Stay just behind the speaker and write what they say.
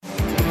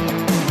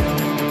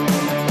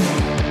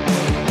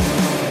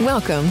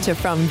Welcome to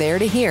From There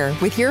to Here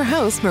with your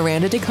host,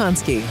 Miranda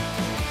Dukonski.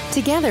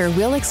 Together,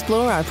 we'll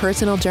explore our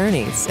personal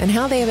journeys and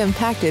how they have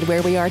impacted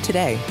where we are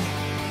today.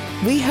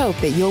 We hope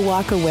that you'll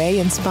walk away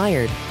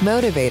inspired,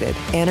 motivated,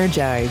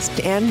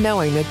 energized, and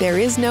knowing that there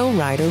is no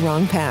right or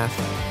wrong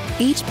path.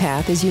 Each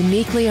path is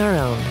uniquely our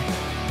own.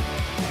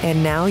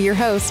 And now your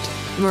host,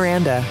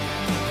 Miranda.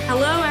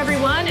 Hello,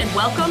 everyone, and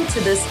welcome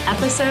to this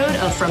episode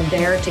of From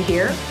There to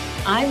Here.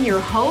 I'm your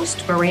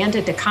host,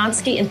 Miranda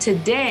Dukonski, and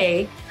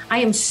today I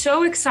am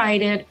so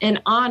excited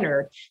and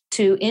honored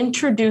to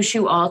introduce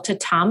you all to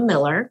Tom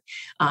Miller.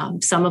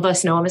 Some of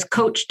us know him as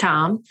Coach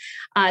Tom.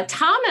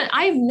 Tom,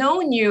 I've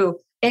known you,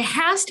 it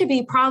has to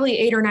be probably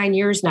 8 or 9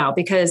 years now,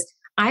 because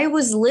I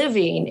was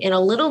living in a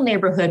little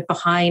neighborhood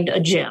behind a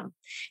gym.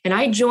 And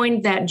I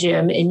joined that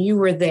gym and you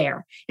were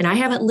there. And I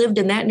haven't lived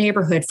in that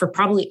neighborhood for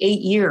probably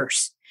 8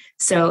 years.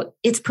 So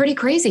it's pretty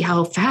crazy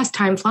how fast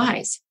time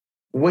flies.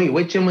 Wait,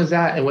 what gym was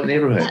that and what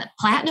neighborhood?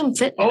 Platinum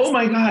Fitness. Oh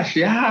my gosh,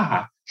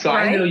 yeah. So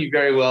right? I know you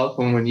very well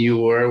from when you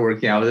were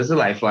working out with us at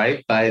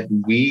Lifeline, but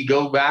we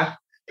go back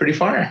pretty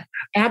far.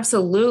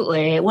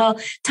 Absolutely. Well,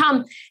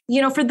 Tom,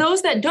 for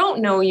those that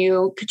don't know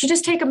you, could you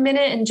just take a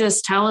minute and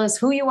just tell us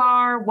who you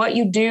are, what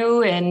you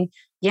do, and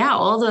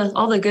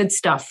all the good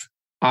stuff.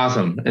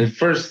 Awesome. And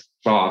first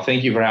of all,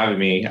 thank you for having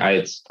me.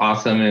 It's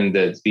awesome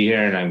to be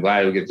here, and I'm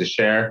glad we get to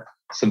share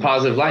some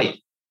positive light.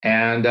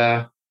 And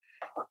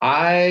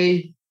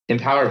I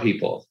empower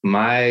people.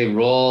 My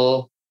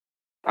role,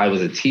 I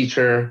was a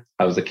teacher,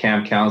 I was a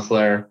camp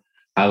counselor,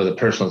 I was a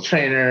personal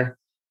trainer,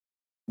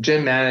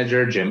 gym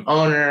manager, gym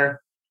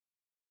owner.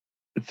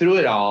 Through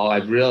it all,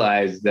 I've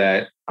realized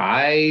that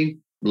I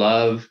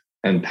love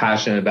and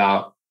passionate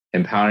about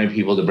empowering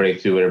people to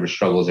break through whatever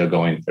struggles they're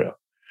going through.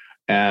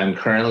 And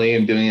currently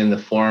I'm doing it in the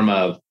form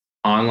of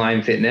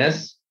online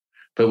fitness,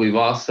 but we've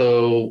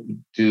also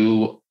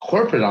do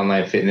corporate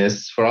online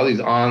fitness for all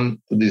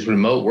these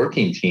remote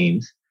working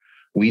teams.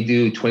 We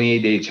do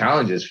 28-day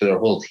challenges for their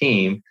whole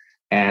team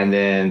and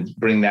then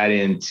bring that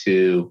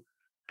into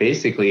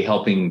basically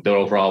helping the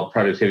overall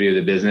productivity of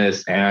the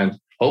business and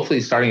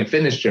hopefully starting a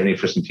fitness journey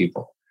for some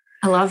people.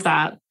 I love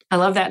that.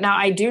 Now,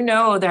 I do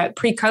know that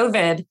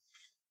pre-COVID,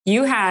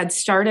 you had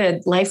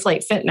started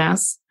Lifeline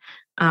Fitness,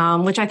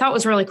 which I thought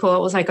was really cool.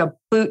 It was like a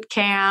boot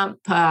camp.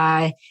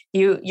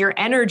 Your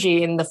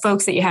energy and the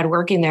folks that you had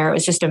working there, it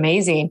was just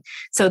amazing.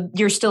 So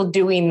you're still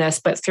doing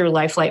this, but through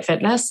Lifeline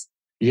Fitness?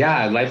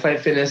 Yeah, Lifeline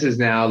Fitness is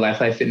now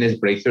Lifeline Fitness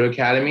Breakthrough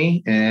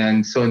Academy.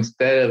 And so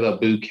instead of a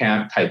boot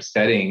camp type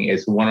setting,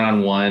 it's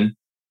one-on-one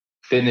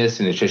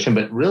fitness and nutrition,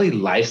 but really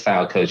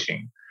lifestyle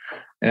coaching.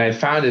 And I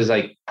found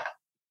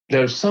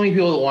there's so many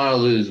people that want to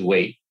lose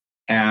weight,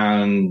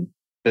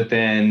 but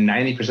then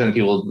 90% of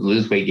people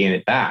lose weight, gain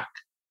it back.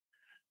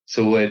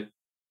 So and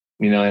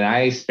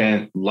I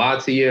spent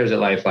lots of years at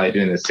Lifeline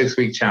doing the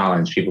 6-week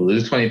challenge. People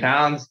lose 20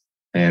 pounds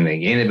and they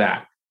gain it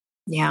back.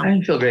 Yeah. I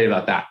didn't feel great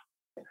about that.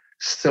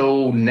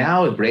 So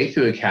now at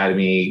Breakthrough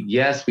Academy,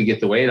 yes, we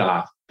get the weight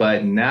off,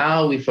 but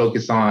now we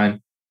focus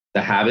on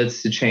the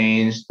habits to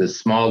change, the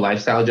small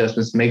lifestyle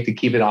adjustments to make to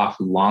keep it off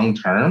long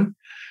term.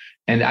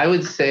 And I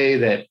would say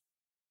that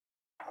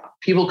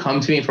people come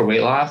to me for weight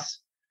loss,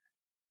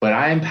 but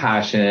I am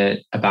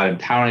passionate about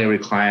empowering every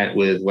client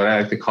with what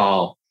I like to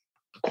call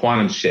a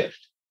quantum shift.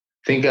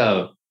 Think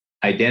of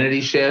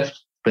identity shift,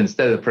 but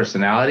instead of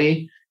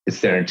personality,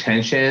 it's their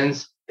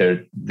intentions,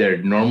 their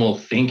normal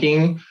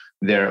thinking,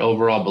 their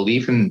overall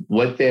belief in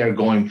what they are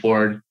going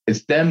forward.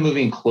 It's them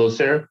moving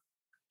closer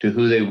to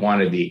who they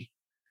want to be.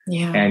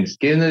 Yeah. And just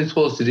giving them the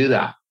tools to do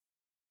that.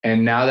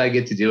 And now that I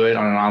get to do it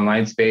on an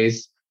online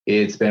space,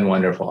 it's been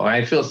wonderful. And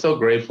I feel so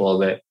grateful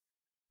that,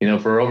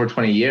 for over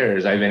 20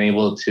 years, I've been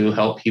able to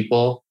help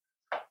people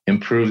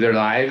improve their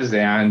lives,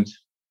 and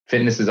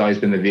fitness has always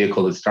been the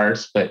vehicle that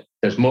starts, but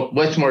there's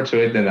much more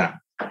to it than that.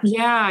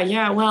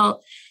 Yeah.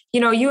 Well,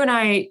 you and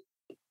I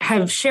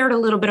have shared a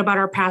little bit about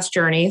our past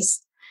journeys.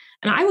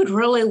 And I would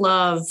really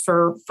love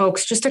for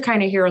folks just to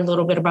kind of hear a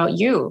little bit about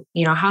you,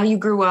 how you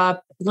grew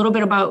up, a little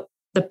bit about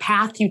the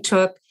path you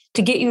took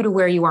to get you to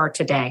where you are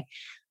today.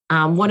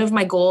 One of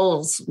my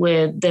goals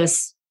with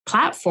this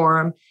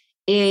platform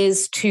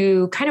is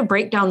to kind of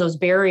break down those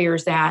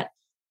barriers that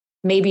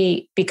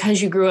maybe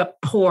because you grew up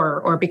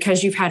poor or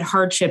because you've had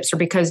hardships or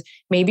because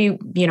maybe,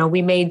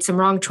 we made some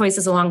wrong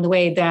choices along the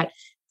way, that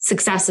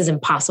success is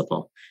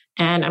impossible.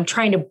 And I'm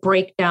trying to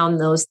break down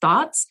those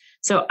thoughts.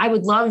 So I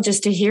would love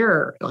just to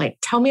hear,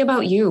 tell me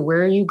about you,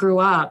 where you grew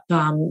up,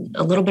 a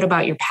little bit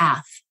about your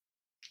path.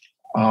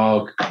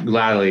 Oh,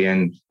 gladly.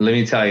 And let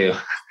me tell you,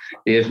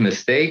 if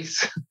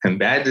mistakes and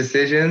bad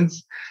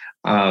decisions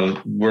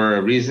were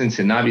a reason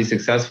to not be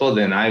successful,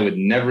 then I would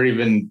never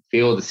even be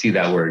able to see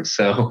that word.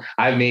 So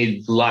I've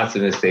made lots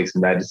of mistakes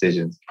and bad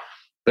decisions.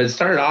 But it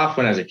started off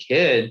when I was a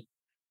kid.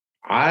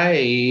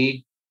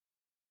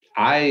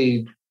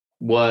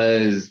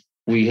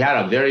 We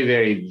had a very,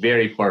 very,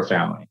 very poor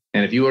family.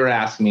 And if you were to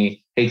ask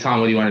me, hey, Tom,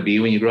 what do you want to be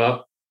when you grow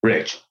up?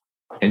 Rich.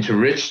 And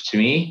rich to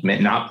me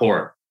meant not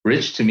poor.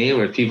 Rich to me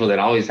were people that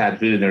always had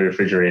food in their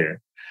refrigerator.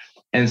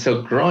 And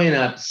so growing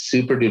up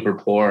super duper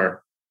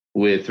poor,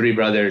 with three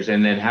brothers,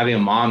 and then having a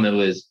mom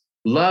that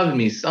loved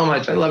me so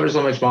much. I love her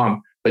so much,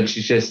 mom, but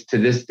she just to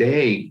this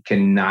day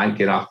cannot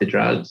get off the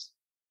drugs.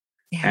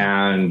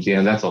 Yeah. And,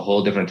 that's a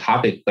whole different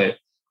topic. But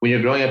when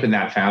you're growing up in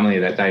that family,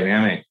 that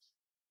dynamic,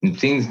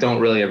 things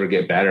don't really ever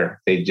get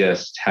better. They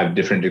just have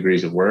different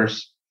degrees of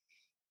worse.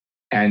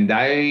 And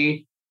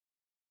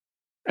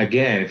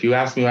again, if you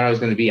asked me what I was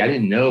going to be, I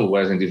didn't know what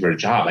I was going to do for a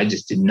job. I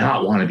just did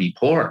not want to be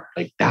poor.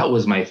 Like that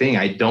was my thing.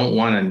 I don't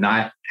want to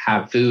not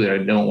have food.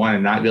 I don't want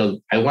to not be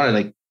able, I want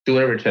to do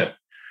whatever it took.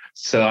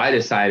 So I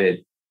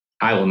decided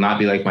I will not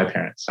be like my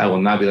parents. I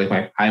will not be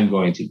like I'm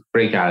going to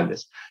break out of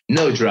this.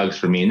 No drugs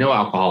for me, no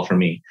alcohol for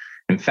me.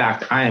 In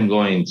fact, I am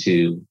going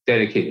to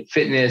dedicate to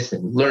fitness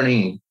and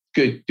learning,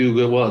 do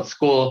good well at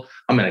school.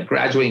 I'm going to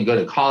graduate and go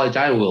to college.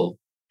 I will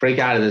break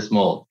out of this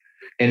mold.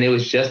 And it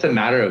was just a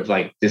matter of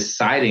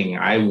deciding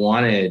I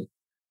wanted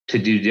to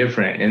do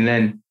different. And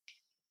then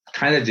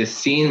kind of just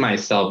seeing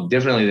myself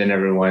differently than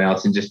everyone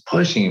else and just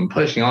pushing and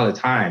pushing all the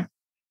time.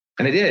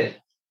 And I did.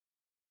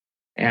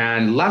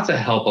 And lots of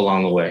help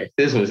along the way.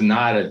 This was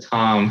not a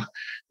Tom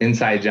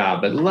inside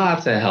job, but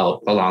lots of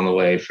help along the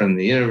way from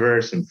the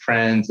universe and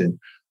friends, and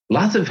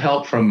lots of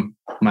help from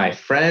my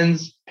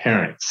friends'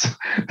 parents.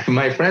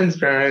 My friends'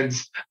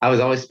 parents, I was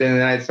always spending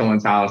the night at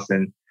someone's house,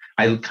 and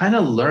I kind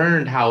of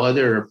learned how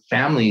other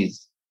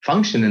families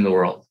function in the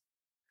world.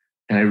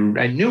 And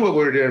I knew what we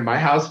were doing in my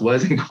house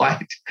wasn't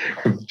quite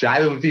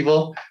jiving with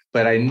people,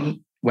 but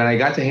when I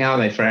got to hang out at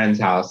my friend's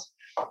house,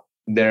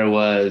 there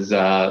was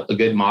a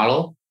good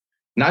model.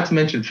 Not to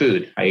mention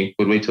food. I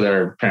would wait till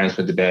their parents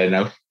went to bed and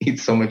I would eat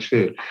so much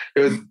food. It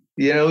was,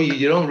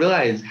 you don't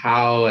realize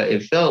how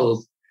it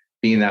feels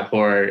being that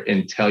poor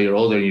until you're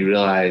older and you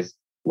realize,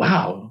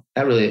 wow,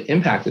 that really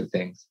impacted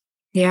things.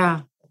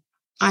 Yeah.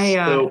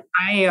 I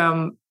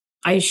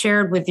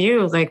shared with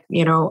you, I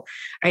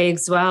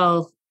as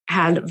well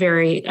had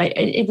we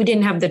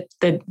didn't have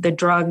the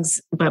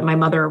drugs, but my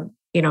mother,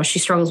 she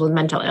struggles with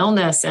mental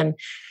illness, and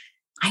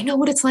I know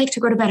what it's like to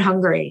go to bed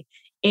hungry.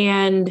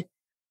 And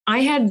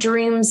I had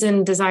dreams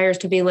and desires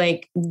to be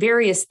like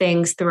various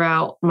things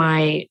throughout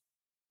my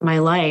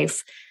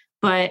life.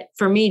 But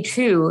for me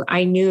too,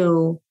 I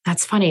knew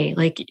that's funny.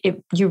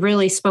 You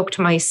really spoke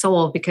to my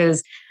soul,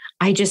 because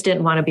I just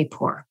didn't want to be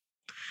poor.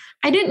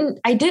 I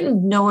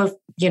didn't know if,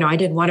 I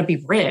didn't want to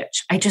be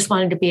rich. I just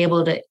wanted to be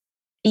able to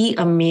eat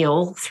a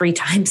meal 3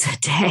 times a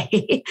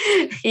day,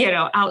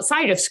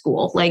 outside of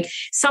school.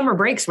 Summer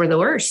breaks were the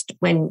worst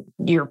when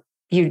you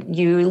at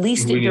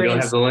least when you don't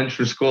have the lunch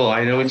for school.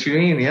 I know what you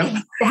mean. Yep.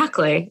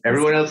 Exactly.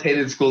 Everyone else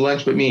hated school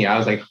lunch but me. I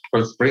was like,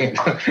 let's bring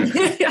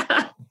it.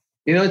 Yeah.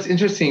 It's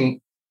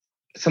interesting.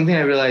 Something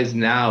I realize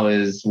now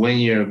is when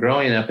you're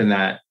growing up in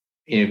a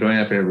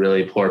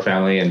really poor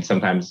family, and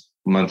sometimes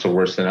months are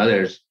worse than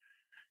others,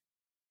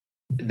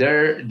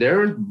 there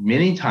are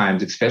many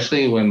times,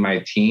 especially when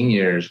my teen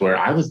years, where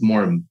I was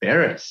more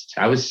embarrassed.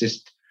 I was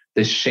just,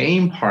 the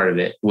shame part of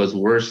it was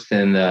worse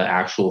than the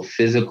actual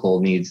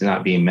physical needs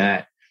not being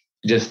met.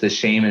 Just the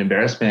shame and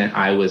embarrassment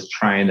I was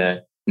trying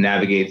to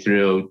navigate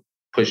through,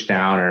 push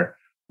down, or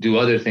do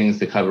other things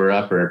to cover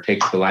up or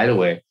take the light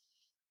away.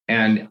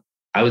 And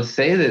I would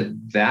say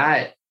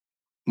that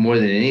more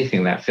than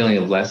anything, that feeling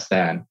of less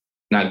than,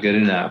 not good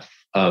enough,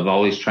 of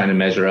always trying to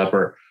measure up,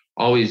 or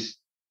always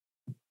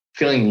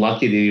feeling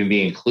lucky to even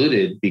be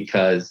included,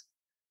 because,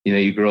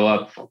 you grow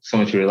up so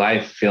much of your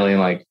life feeling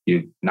like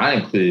you're not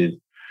included.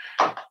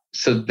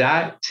 So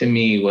that to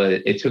me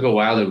it took a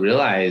while to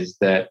realize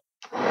that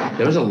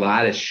there was a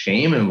lot of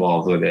shame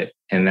involved with it.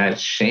 And that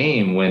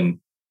shame,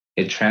 when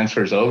it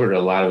transfers over to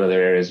a lot of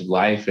other areas of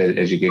life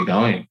as you get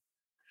going.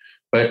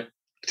 But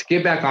to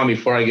get back on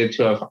before I get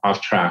too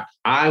off track,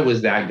 I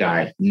was that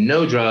guy.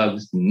 No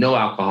drugs, no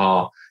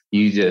alcohol.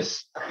 You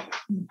just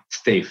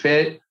stay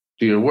fit,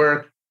 do your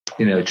work,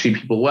 treat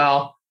people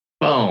well,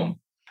 boom.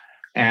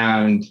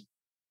 And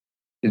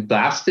it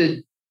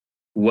lasted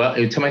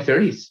into my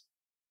 30s.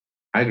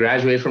 I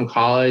graduated from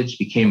college,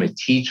 became a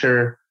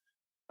teacher.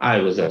 I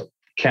was a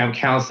camp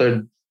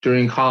counselor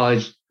during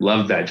college.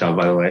 Loved that job,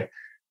 by the way.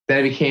 Then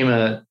I became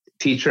a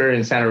teacher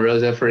in Santa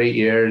Rosa for 8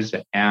 years.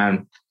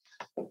 And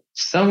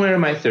somewhere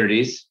in my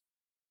 30s,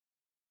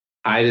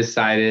 I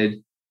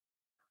decided,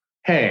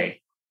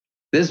 hey,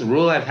 this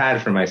rule I've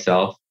had for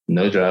myself,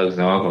 no drugs,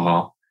 no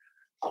alcohol,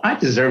 I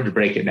deserve to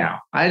break it now.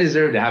 I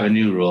deserve to have a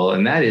new rule,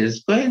 and that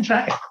is go ahead and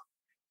try it.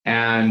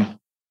 And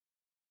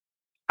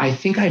I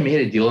think I made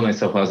a deal with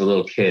myself when I was a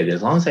little kid.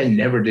 As long as I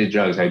never did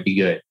drugs, I'd be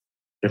good.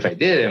 But if I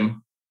did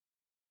them,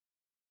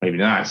 maybe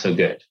not so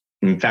good.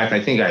 In fact,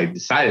 I think I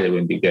decided it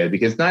wouldn't be good,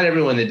 because not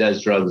everyone that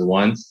does drugs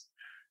once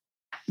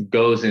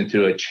goes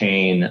into a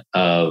chain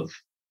of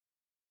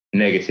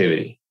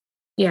negativity.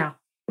 Yeah.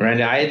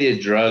 Miranda, I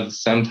did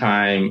drugs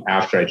sometime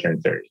after I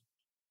turned 30.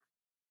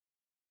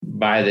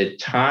 By the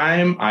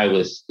time I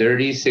was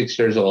 36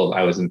 years old,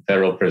 I was in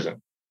federal prison.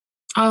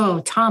 Oh,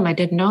 Tom, I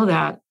didn't know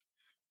that.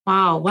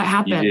 Wow. What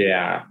happened?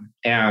 Yeah.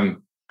 And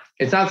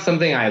it's not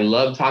something I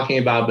love talking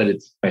about, but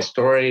it's my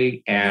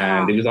story,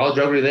 and It was all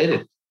drug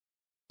related.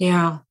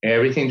 Yeah.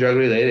 Everything drug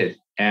related.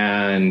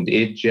 And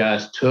it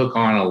just took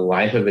on a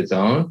life of its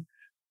own.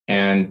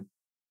 And,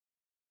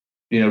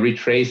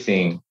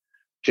 retracing,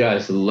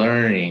 just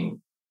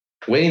learning,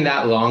 waiting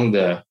that long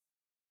to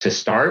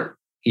start,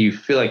 you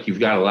feel like you've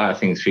got a lot of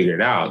things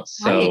figured out.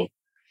 So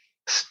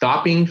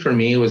stopping for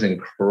me was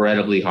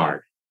incredibly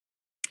hard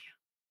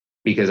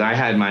because I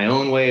had my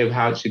own way of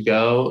how it should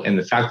go. And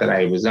the fact that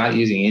I was not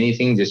using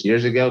anything just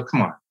years ago,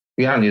 come on,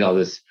 we don't need all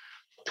this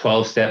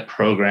 12-step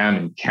program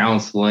and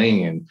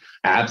counseling and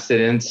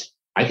abstinence.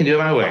 I can do it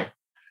my way.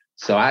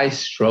 So I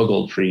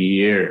struggled for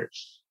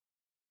years.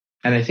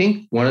 And I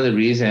think one of the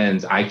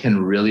reasons I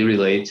can really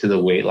relate to the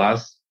weight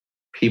loss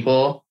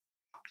people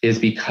is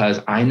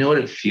because I know what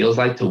it feels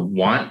like to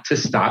want to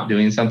stop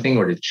doing something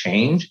or to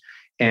change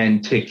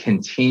and to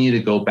continue to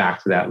go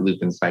back to that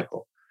loop and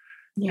cycle.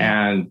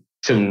 Yeah.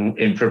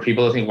 And for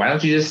people to think, why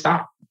don't you just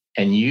stop?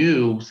 And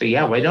you say,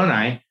 yeah, why don't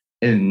I?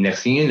 And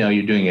next thing you know,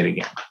 you're doing it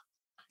again.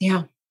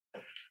 Yeah.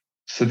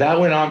 So that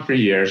went on for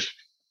years.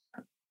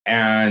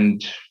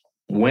 And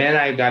when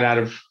I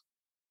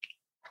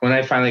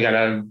finally got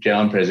out of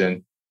jail and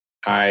prison,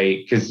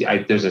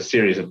 there's a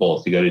series of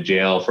both. You go to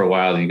jail for a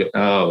while, and you go,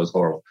 oh, it was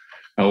horrible.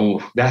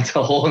 Oh, that's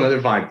a whole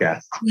other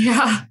podcast.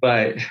 Yeah.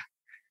 But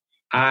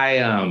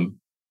I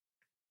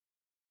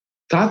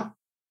thought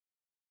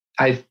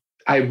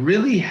I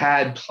really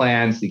had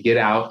plans to get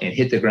out and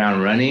hit the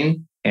ground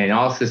running and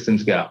all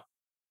systems go.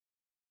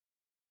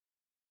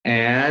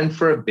 And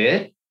for a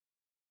bit,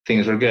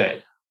 things were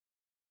good.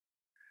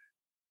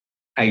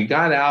 I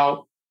got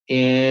out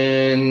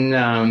in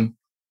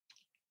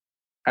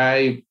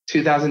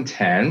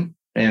 2010.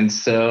 And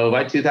so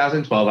by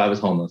 2012, I was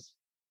homeless.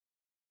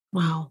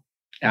 Wow.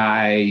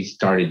 I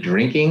started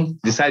drinking,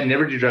 decided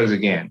never to do drugs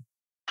again.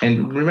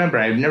 And remember,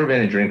 I've never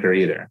been a drinker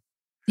either.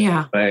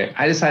 Yeah. But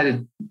I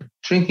decided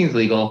drinking's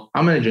legal.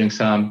 I'm going to drink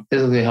some.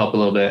 This is going to help a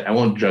little bit. I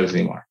won't do drugs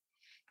anymore.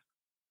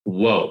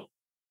 Whoa.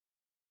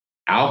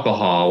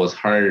 Alcohol was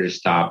harder to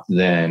stop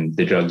than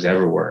the drugs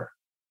ever were.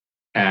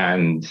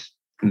 And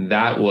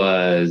that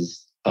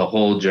was a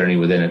whole journey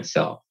within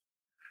itself.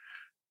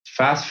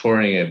 Fast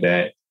forwarding a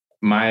bit,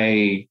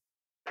 my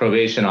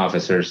probation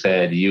officer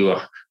said, you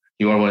are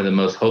one of the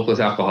most hopeless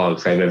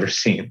alcoholics I've ever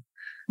seen.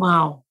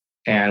 Wow.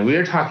 And we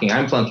were talking,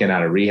 I'm flunking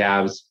out of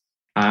rehabs.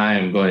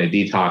 I'm going to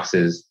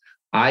detoxes.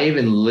 I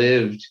even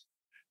lived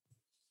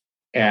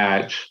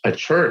at a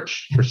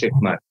church for 6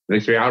 months,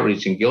 Victory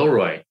Outreach in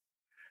Gilroy,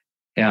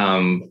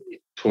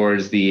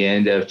 towards the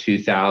end of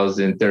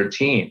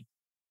 2013.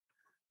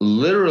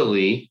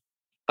 Literally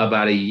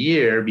about a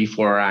year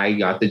before I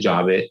got the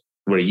job at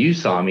where you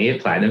saw me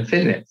at Platinum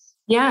Fitness.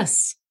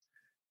 Yes.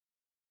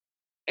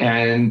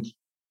 And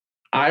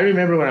I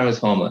remember when I was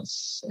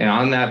homeless and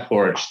on that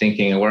porch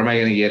thinking, where am I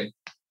going to get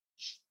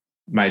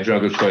my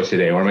drug of choice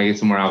today? Where am I going to get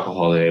some more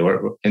alcohol today?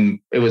 And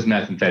it was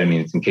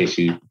methamphetamines, in case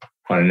you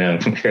want to know.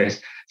 I'm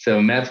curious.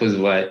 So meth was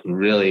what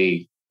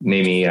really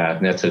made me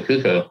nuts so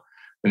cuckoo.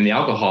 And the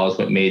alcohol is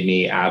what made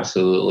me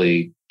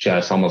absolutely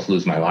just almost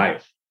lose my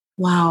life.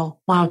 Wow.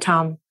 Wow,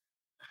 Tom.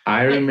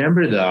 I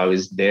remember though, I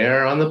was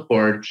there on the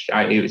porch.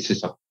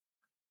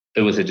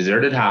 It was a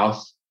deserted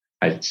house.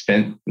 I'd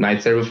spent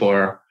nights there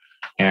before.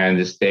 And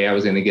this day I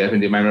was going to get up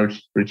and do my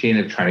routine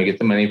of trying to get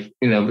the money,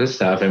 this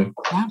stuff. And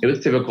it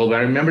was typical. But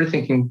I remember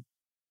thinking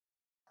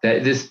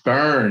that this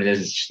burn,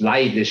 this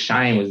light, this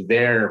shine was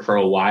there for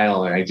a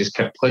while. And I just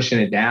kept pushing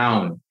it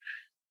down.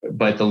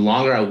 But the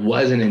longer I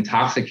wasn't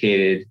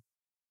intoxicated,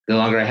 the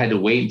longer I had to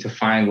wait to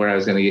find where I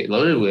was going to get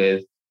loaded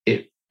with,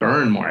 it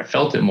burned more. I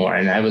felt it more.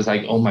 And I was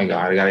like, oh my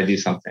God, I got to do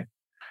something.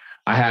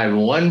 I had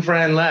one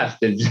friend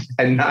left that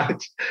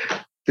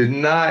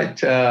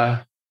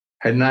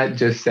had not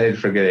just said,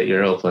 forget it,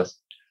 you're hopeless.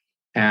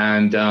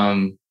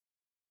 And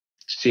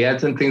she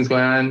had some things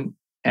going on.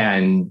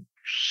 And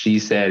she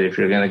said, if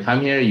you're going to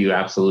come here, you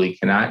absolutely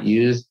cannot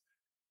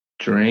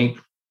drink,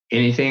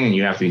 anything. And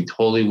you have to be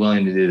totally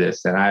willing to do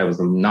this. And I was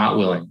not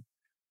willing.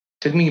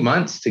 It took me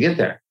months to get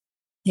there.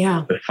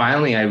 Yeah. But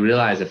finally, I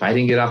realized if I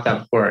didn't get off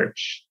that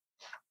porch,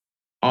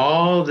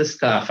 all the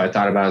stuff I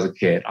thought about as a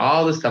kid,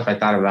 all the stuff I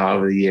thought about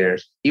over the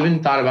years,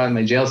 even thought about in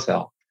my jail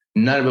cell,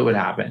 none of it would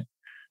happen.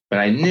 But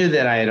I knew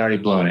that I had already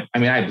blown it. I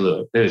mean, I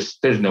blew it.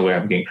 There's no way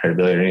I'm getting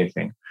credibility or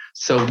anything.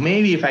 So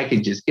maybe if I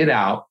could just get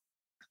out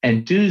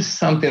and do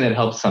something that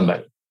helps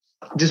somebody,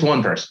 just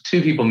one person,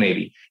 two people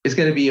maybe, it's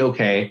going to be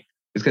okay.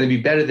 It's going to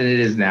be better than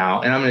it is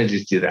now. And I'm going to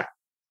just do that.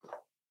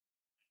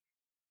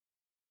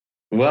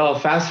 Well,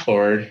 fast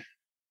forward,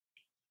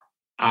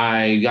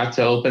 I got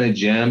to open a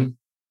gym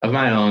of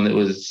my own that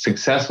was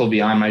successful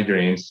beyond my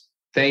dreams.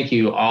 Thank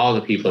you, all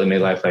the people that made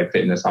Life Like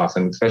Fitness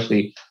awesome,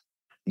 especially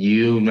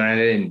you,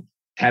 Miranda, and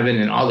Kevin,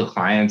 and all the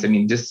clients. I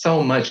mean, just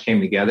so much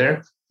came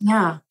together.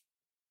 Yeah.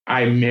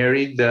 I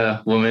married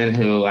the woman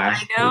who I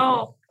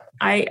know.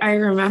 I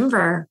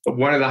remember.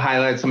 One of the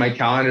highlights of my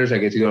calendars, I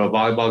get to go to a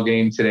volleyball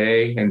game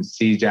today and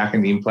see Jack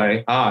and Dean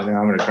play. Oh, no,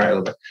 I'm going to cry a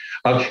little bit.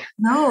 Okay.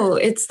 No,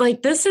 it's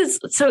like,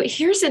 so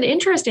here's an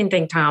interesting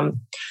thing,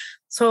 Tom.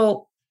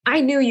 So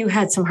I knew you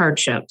had some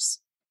hardships.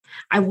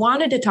 I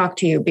wanted to talk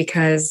to you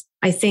because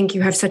I think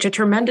you have such a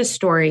tremendous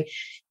story.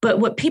 But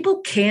what people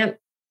can't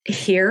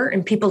hear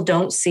and people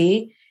don't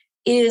see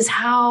is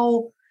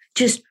how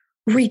just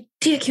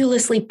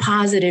ridiculously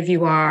positive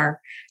you are.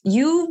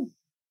 You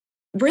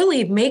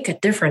really make a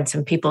difference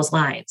in people's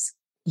lives.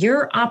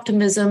 Your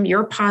optimism,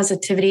 your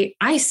positivity,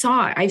 I've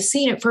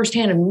seen it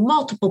firsthand in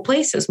multiple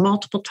places,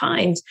 multiple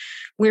times,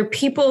 where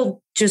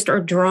people just are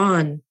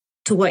drawn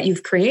to what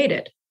you've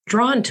created,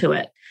 drawn to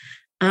it.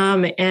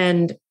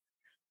 And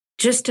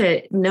just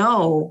to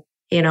know,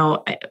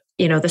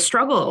 the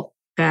struggle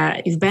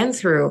that you've been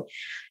through,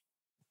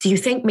 do you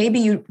think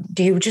maybe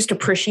do you just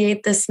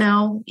appreciate this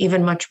now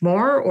even much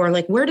more? Or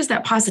like, where does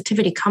that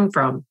positivity come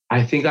from?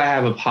 I think I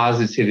have a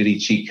positivity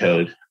cheat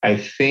code. I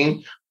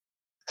think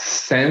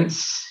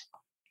since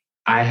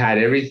I had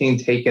everything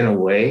taken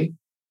away.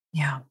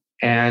 Yeah.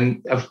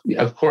 And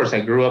of course,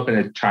 I grew up in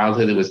a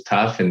childhood that was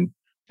tough, and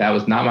that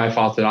was not my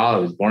fault at all. I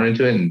was born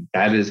into it, and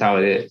that is how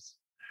it is.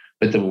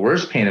 But the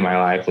worst pain in my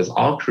life was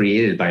all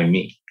created by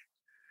me.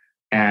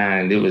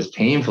 And it was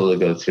painful to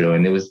go through,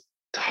 and it was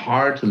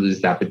hard to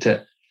lose that. But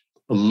to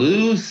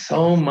lose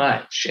so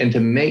much and to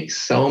make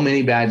so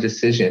many bad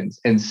decisions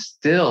and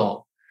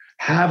still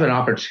have an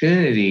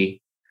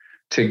opportunity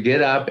to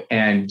get up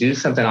and do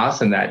something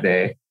awesome that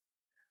day,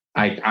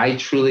 I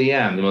truly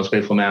am the most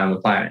grateful man on the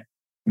planet,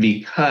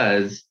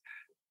 because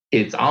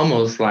it's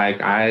almost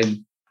like I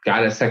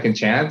got a second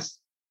chance,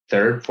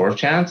 third, fourth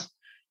chance.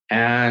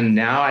 And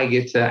now I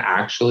get to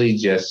actually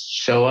just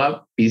show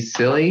up, be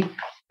silly.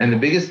 And the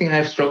biggest thing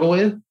I've struggled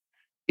with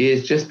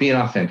is just being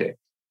authentic.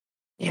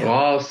 Yeah.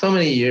 Well, so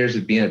many years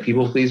of being a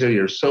people pleaser,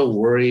 you're so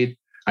worried.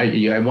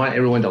 I want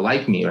everyone to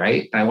like me,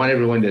 right? I want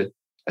everyone to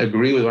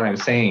agree with what I'm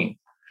saying.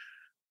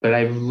 But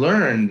I've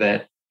learned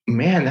that,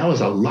 man, that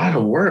was a lot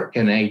of work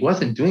and I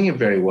wasn't doing it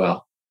very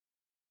well.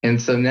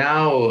 And so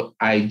now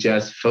I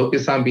just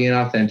focus on being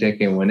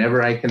authentic. And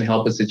whenever I can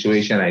help a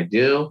situation, I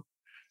do.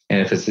 And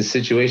if it's a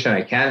situation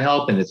I can't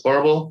help and it's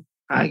horrible,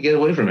 I get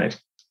away from it.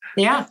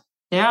 Yeah.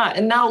 Yeah.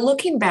 And now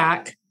looking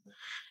back,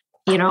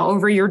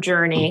 over your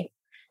journey,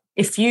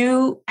 if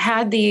you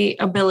had the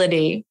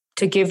ability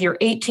to give your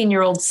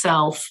 18-year-old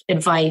self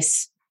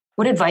advice,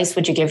 what advice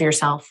would you give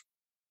yourself?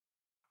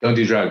 Don't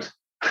do drugs.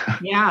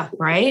 Yeah,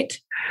 right?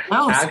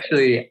 Oh.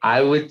 Actually,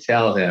 I would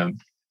tell him,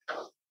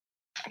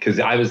 because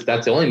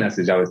that's the only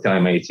message I was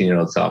telling my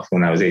 18-year-old self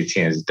when I was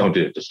 18 is don't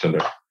do it, just don't do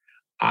it.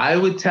 I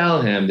would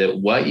tell him that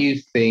what you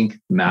think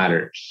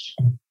matters,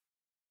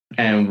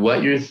 and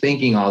what you're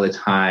thinking all the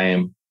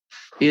time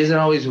isn't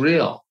always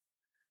real.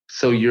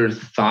 So your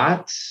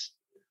thoughts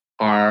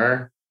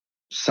are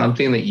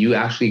something that you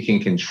actually can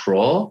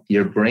control.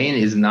 Your brain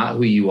is not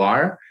who you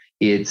are.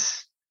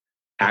 It's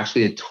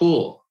actually a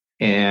tool.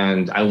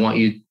 And I want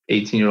you,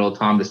 18-year-old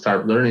Tom, to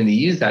start learning to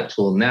use that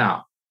tool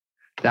now.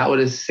 That would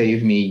have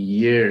saved me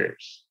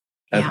years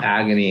of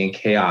agony and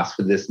chaos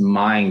with this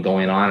mind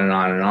going on and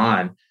on and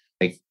on,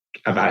 like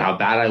about how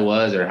bad I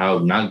was or how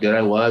not good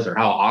I was or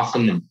how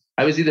awesome. And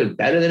I was either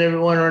better than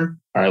everyone or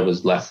I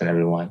was less than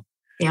everyone.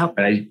 Yep.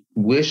 But I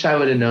wish I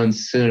would have known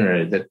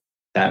sooner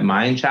that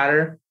mind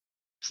chatter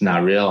is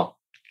not real.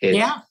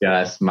 It's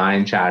just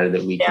mind chatter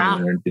that we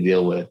can learn to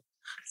deal with.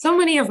 So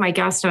many of my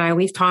guests and I,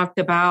 we've talked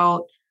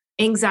about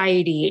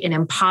anxiety and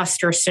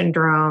imposter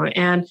syndrome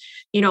and,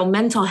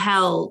 mental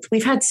health.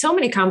 We've had so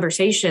many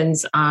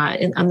conversations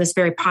on this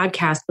very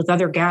podcast with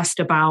other guests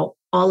about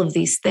all of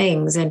these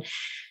things. And,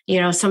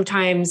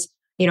 sometimes,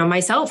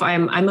 myself,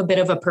 I'm a bit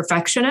of a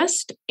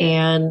perfectionist,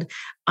 and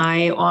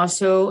I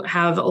also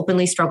have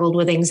openly struggled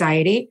with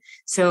anxiety.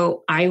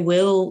 So I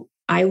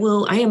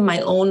am my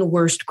own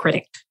worst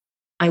critic.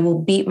 I will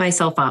beat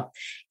myself up.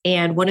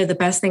 And one of the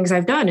best things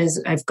I've done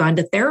is I've gone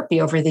to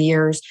therapy over the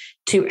years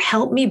to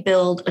help me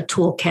build a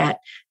toolkit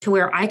to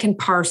where I can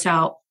parse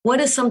out what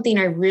is something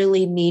I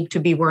really need to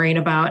be worrying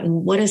about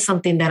and what is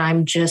something that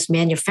I'm just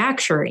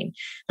manufacturing.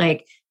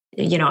 Like,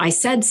 I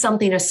said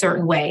something a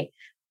certain way.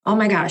 Oh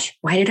my gosh,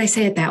 why did I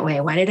say it that way?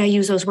 Why did I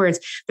use those words?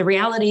 The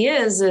reality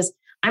is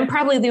I'm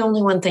probably the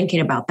only one thinking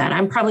about that.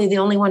 I'm probably the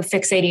only one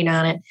fixating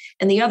on it.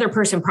 And the other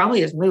person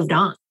probably has moved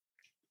on.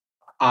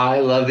 I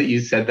love that you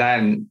said that.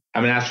 And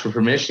I'm going to ask for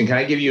permission. Can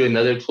I give you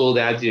another tool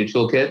to add to your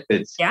toolkit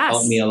that's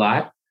helped me a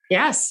lot?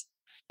 Yes.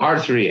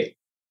 R3.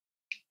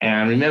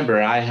 And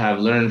remember, I have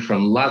learned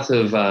from lots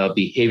of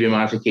behavior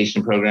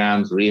modification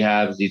programs,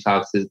 rehabs,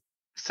 detoxes,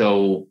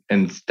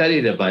 and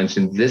studied a bunch.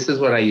 And this is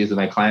what I use with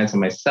my clients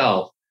and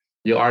myself,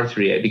 the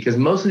R3. Because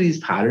most of these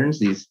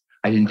patterns,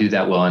 I didn't do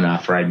that well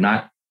enough, or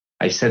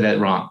I said that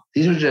wrong.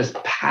 These are just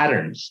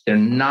patterns. They're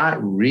not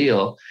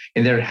real.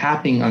 And they're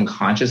happening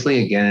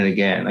unconsciously again and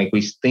again. Like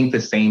we think the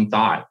same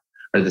thought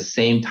or the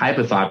same type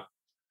of thought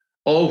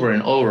over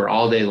and over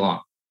all day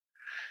long.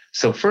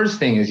 So first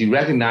thing is you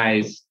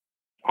recognize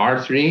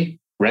R3,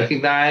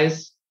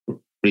 recognize,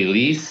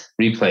 release,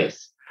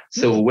 replace.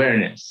 So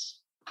awareness.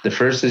 The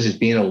first is just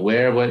being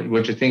aware of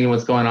what you're thinking,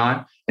 what's going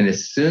on. And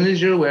as soon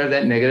as you're aware of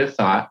that negative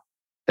thought,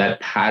 that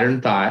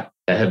pattern thought,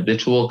 that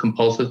habitual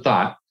compulsive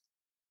thought,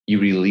 you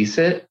release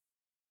it.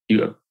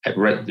 The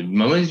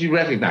moment you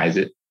recognize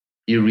it,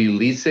 You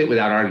release it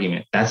without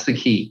argument. That's the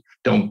key.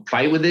 Don't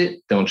fight with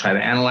it. Don't try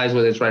to analyze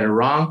whether it's right or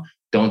wrong.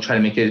 Don't try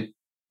to make it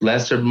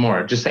less or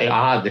more. Just say,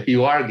 there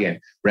you are again.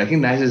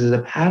 Recognize this as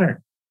a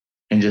pattern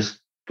and just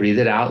breathe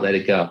it out, let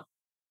it go.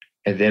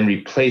 And then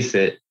replace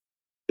it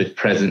with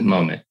present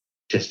moment.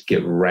 Just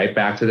get right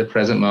back to the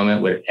present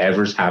moment,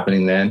 whatever's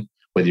happening then,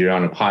 whether you're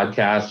on a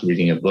podcast,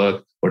 reading a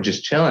book, or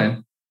just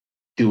chilling,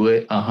 do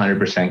it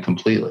 100%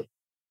 completely.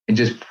 And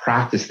just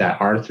practice that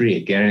R3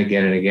 again and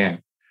again and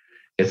again.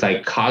 It's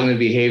like cognitive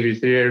behavior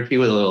therapy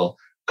with a little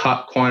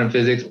quantum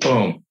physics.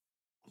 Boom.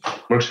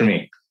 Works for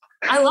me.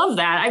 I love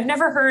that. I've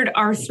never heard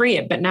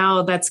R3, but now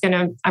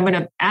I'm going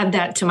to add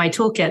that to my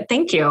toolkit.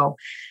 Thank you.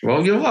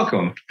 Well, you're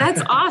welcome.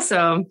 That's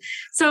awesome.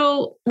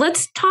 So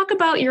let's talk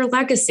about your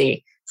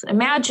legacy.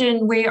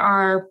 Imagine we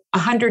are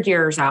 100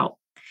 years out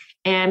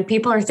and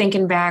people are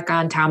thinking back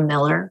on Tom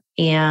Miller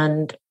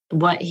and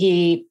what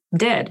he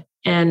did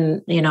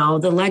and,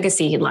 the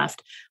legacy he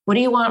left. What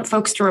do you want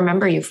folks to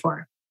remember you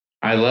for?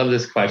 I love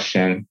this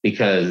question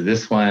because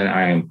this one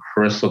I am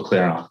crystal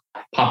clear on.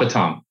 Papa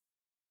Tom.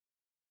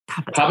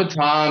 Papa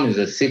Tom is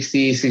a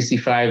 60,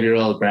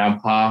 65-year-old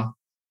grandpa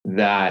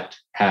that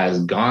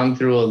has gone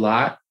through a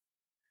lot.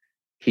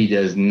 He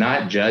does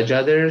not judge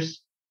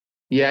others,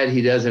 yet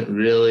he doesn't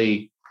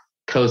really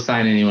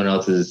co-sign anyone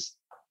else's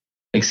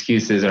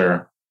excuses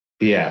or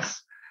BS.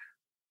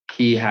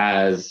 He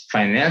has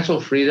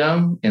financial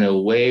freedom in a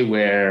way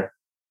where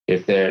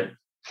if their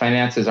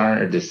finances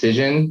aren't a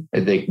decision,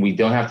 we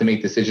don't have to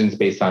make decisions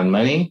based on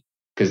money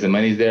because the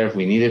money's there if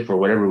we need it for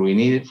whatever we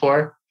need it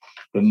for.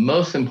 But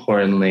most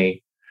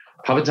importantly,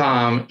 Papa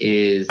Tom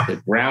is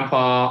the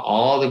grandpa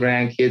all the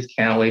grandkids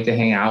can't wait to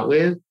hang out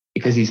with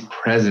because he's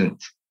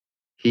present.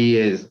 He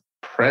is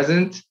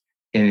present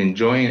and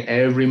enjoying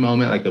every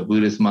moment like a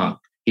Buddhist monk.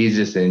 He's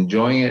just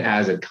enjoying it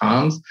as it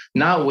comes,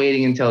 not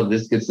waiting until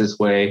this gets this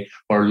way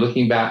or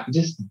looking back,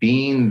 just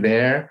being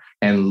there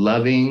and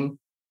loving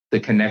the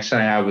connection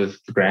I have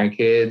with the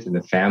grandkids and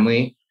the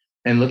family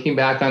and looking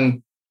back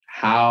on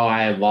how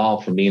I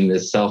evolved from being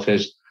this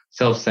selfish,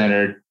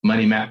 self-centered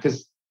money man.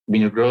 Because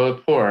when you grow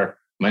up poor,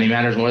 money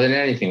matters more than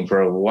anything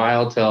for a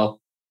while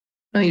till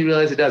you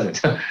realize it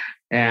doesn't.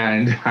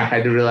 And I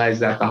had to realize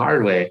that the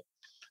hard way.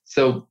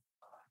 So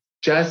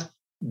just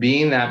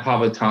being that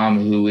Papa Tom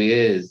who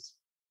is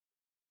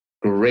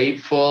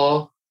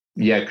grateful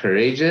yet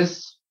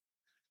courageous,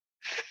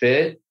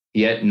 fit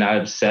yet not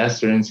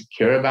obsessed or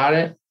insecure about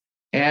it,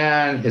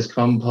 and has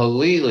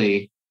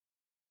completely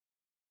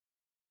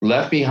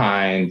left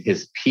behind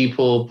his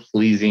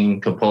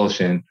people-pleasing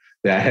compulsion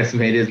that has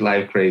made his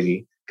life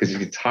crazy because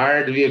it's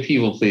hard to be a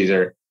people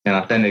pleaser and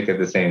authentic at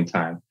the same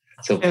time.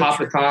 So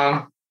Papa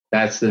Tom,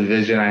 that's the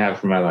vision I have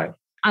for my life.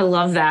 I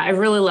love that. I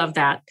really love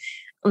that.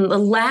 The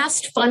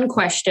last fun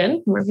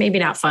question, or maybe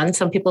not fun,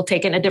 some people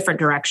take it in a different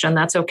direction.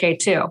 That's okay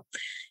too.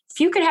 If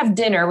you could have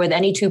dinner with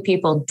any two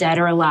people, dead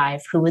or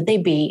alive, who would they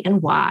be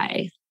and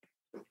why?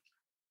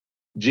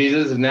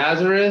 Jesus of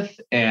Nazareth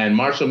and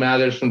Marshall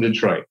Mathers from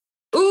Detroit.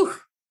 Ooh,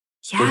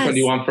 yes. Which one do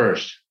you want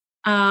first?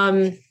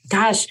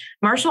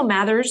 Marshall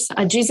Mathers.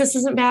 Jesus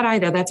isn't bad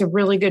either. That's a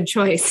really good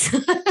choice.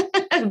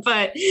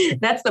 But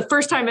that's the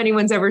first time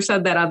anyone's ever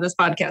said that on this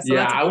podcast. So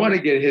I want to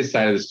get his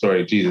side of the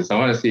story, Jesus. I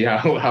want to see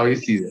how he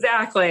sees it.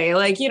 Exactly.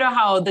 Like,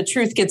 how the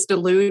truth gets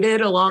diluted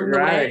along the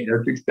way.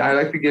 I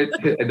like to get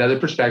another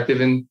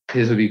perspective, and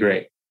his would be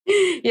great.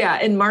 Yeah.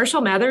 And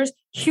Marshall Mathers,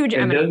 huge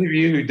and Eminem. Those of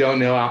you who don't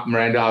know,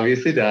 Miranda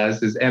obviously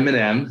does, is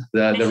Eminem,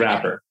 the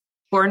rapper.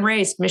 Born and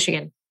raised,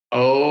 Michigan.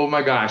 Oh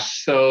my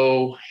gosh.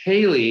 So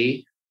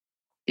Haley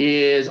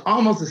is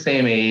almost the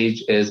same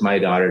age as my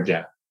daughter,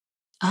 Jenna.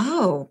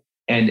 Oh.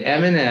 And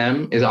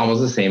Eminem is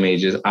almost the same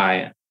age as I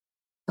am.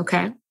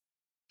 Okay.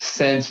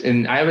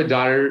 And I have a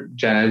daughter,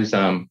 Jenna, who's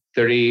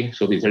 30,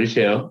 she'll be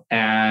 32,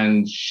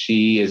 and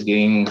she's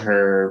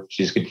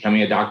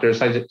becoming a doctor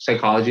of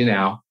psychology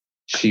now.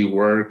 She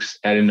works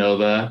at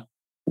Inova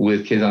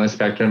with kids on the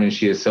spectrum, and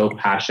she is so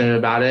passionate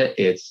about it.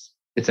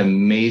 It's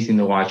amazing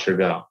to watch her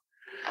go.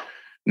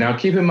 Now,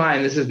 keep in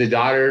mind, this is the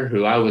daughter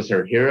who I was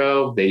her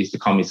hero. They used to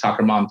call me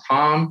Soccer Mom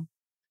Tom.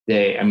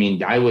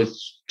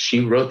 She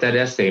wrote that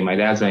essay, My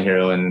Dad's My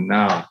Hero, and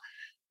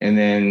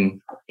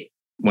then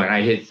when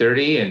I hit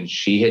 30 and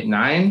she hit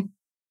 9,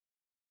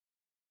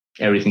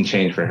 everything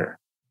changed for her.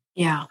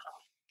 Yeah.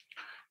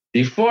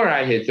 Before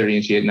I hit 30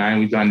 and she hit 9,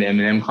 we'd gone to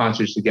Eminem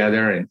concerts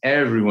together, and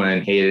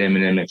everyone hated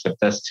Eminem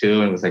except us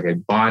two. And it was like a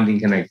bonding,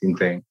 connecting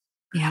thing.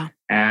 Yeah.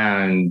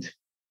 And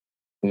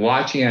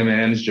watching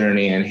Eminem's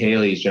journey and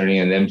Haley's journey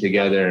and them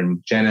together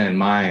and Jenna and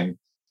mine,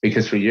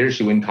 because for years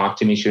she wouldn't talk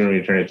to me. She wouldn't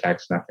return a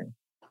text, nothing.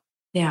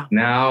 Yeah.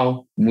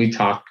 Now we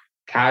talk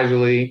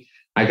casually.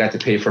 I got to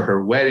pay for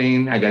her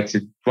wedding. I got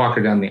to walk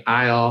her down the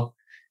aisle.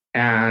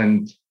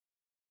 And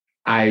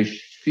I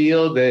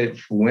feel that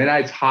when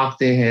I talk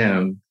to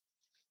him,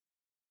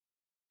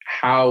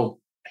 how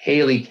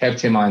Haley kept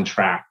him on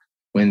track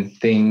when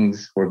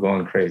things were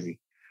going crazy.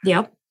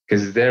 Yep.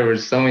 Because there were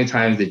so many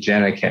times that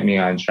Jenna kept me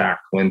on track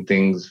when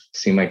things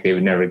seemed like they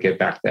would never get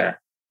back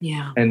there.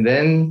 Yeah. And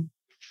then,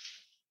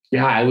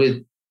 I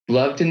would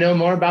love to know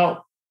more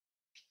about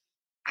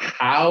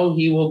how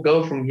he will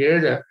go from here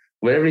to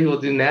whatever he will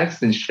do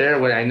next and share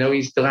what I know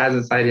he still has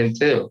inside him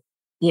too.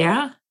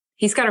 Yeah.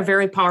 He's got a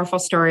very powerful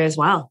story as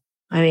well.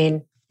 I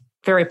mean,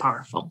 very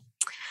powerful.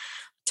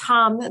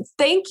 Tom,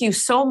 thank you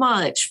so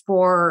much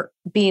for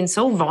being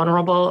so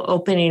vulnerable,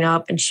 opening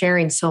up and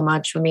sharing so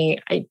much with me.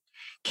 I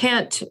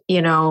can't,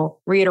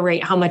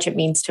 reiterate how much it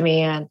means to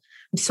me. And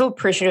I'm so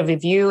appreciative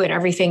of you and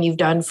everything you've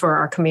done for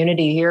our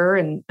community here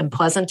in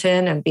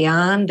Pleasanton and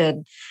beyond.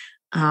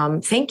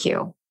 And thank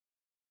you.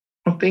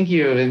 Well, thank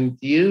you. And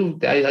you,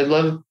 I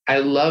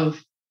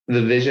love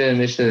the vision and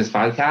mission of this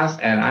podcast.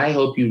 And I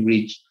hope you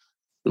reach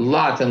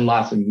lots and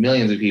lots of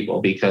millions of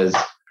people, because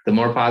the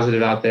more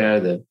positive out there,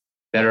 the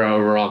better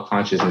overall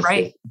consciousness.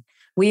 Right.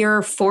 We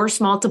are force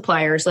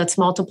multipliers. Let's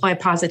multiply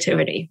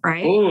positivity,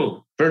 right?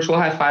 Ooh, virtual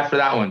high five for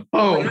that one.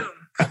 Boom.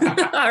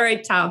 All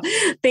right, Tom.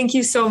 Thank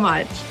you so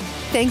much.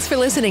 Thanks for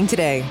listening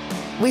today.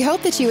 We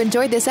hope that you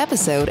enjoyed this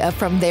episode of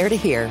From There to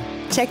Here.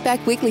 Check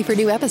back weekly for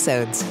new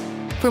episodes.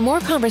 For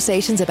more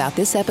conversations about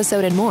this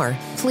episode and more,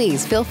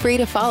 please feel free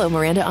to follow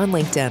Miranda on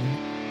LinkedIn.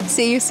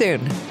 See you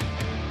soon.